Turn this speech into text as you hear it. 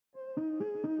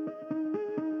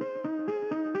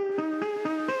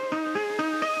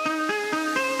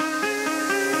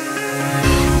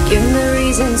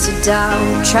reasons to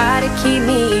doubt, try to keep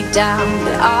me down,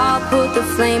 but I'll put the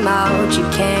flame out. You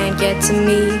can't get to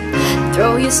me.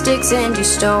 Throw your sticks and your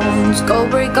stones, go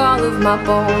break all of my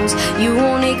bones. You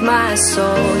won't ache my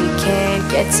soul, you can't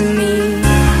get to me.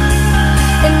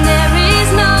 And there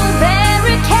is no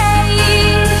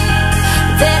barricade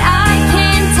that I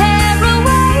can tear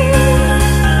away.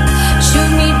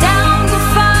 Shoot me down, go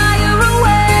fire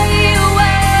away,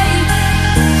 away.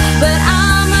 But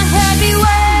I'm a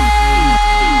heavyweight,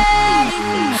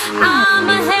 I'm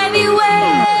a heavyweight,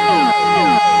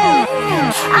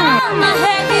 I'm a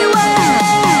heavyweight.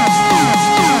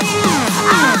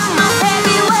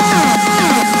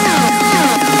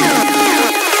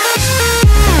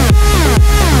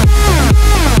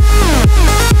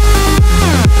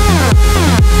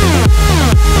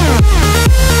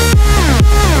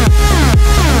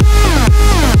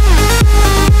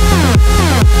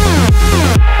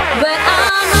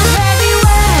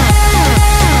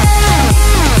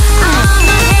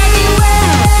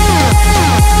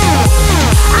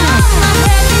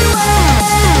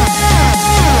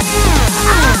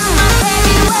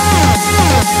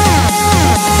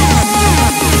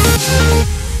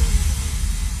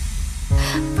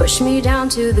 Push me down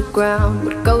to the ground.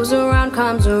 What goes around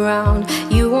comes around.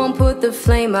 You won't put the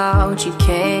flame out. You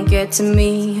can't get to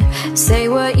me. Say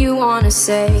what you wanna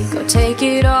say, go take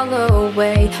it all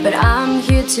away, but I'm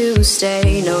here to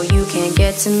stay. No, you can't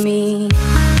get to me.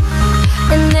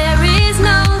 And there